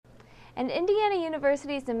And Indiana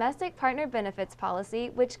University's domestic partner benefits policy,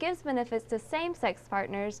 which gives benefits to same-sex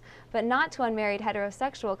partners but not to unmarried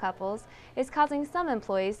heterosexual couples, is causing some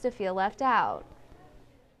employees to feel left out.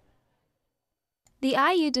 The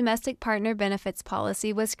IU Domestic Partner Benefits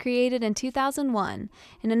Policy was created in 2001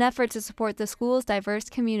 in an effort to support the school's diverse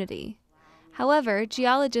community. However,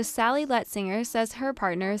 geologist Sally Letzinger says her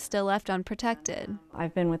partner is still left unprotected.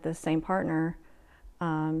 I've been with the same partner,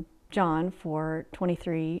 John, for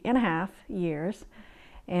 23 and a half years,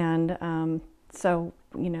 and so,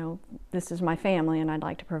 you know, this is my family and I'd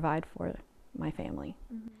like to provide for my family.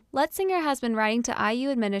 Letzinger has been writing to IU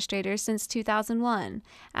administrators since 2001,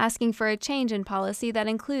 asking for a change in policy that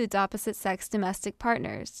includes opposite-sex domestic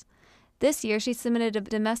partners. This year, she submitted a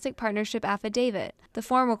domestic partnership affidavit, the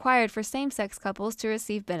form required for same-sex couples to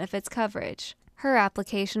receive benefits coverage. Her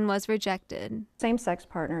application was rejected. Same-sex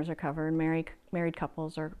partners are covered, married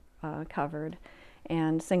couples are covered,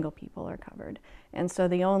 and single people are covered. And so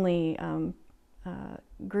the only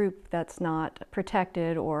group that's not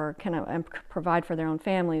protected or can provide for their own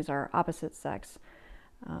families are opposite-sex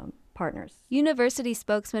partners. University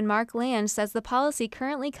spokesman Mark Land says the policy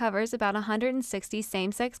currently covers about 160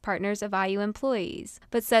 same-sex partners of IU employees,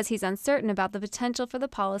 but says he's uncertain about the potential for the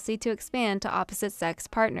policy to expand to opposite-sex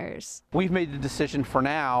partners. We've made the decision for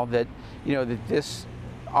now that, you know, that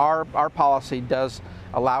our policy does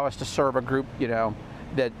allow us to serve a group, you know,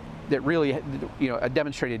 that really, you know, a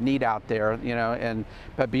demonstrated need out there, you know,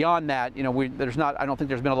 but beyond that, you know, I don't think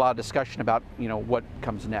there's been a lot of discussion about, you know, what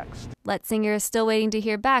comes next. Letzinger is still waiting to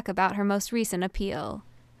hear back about her most recent appeal.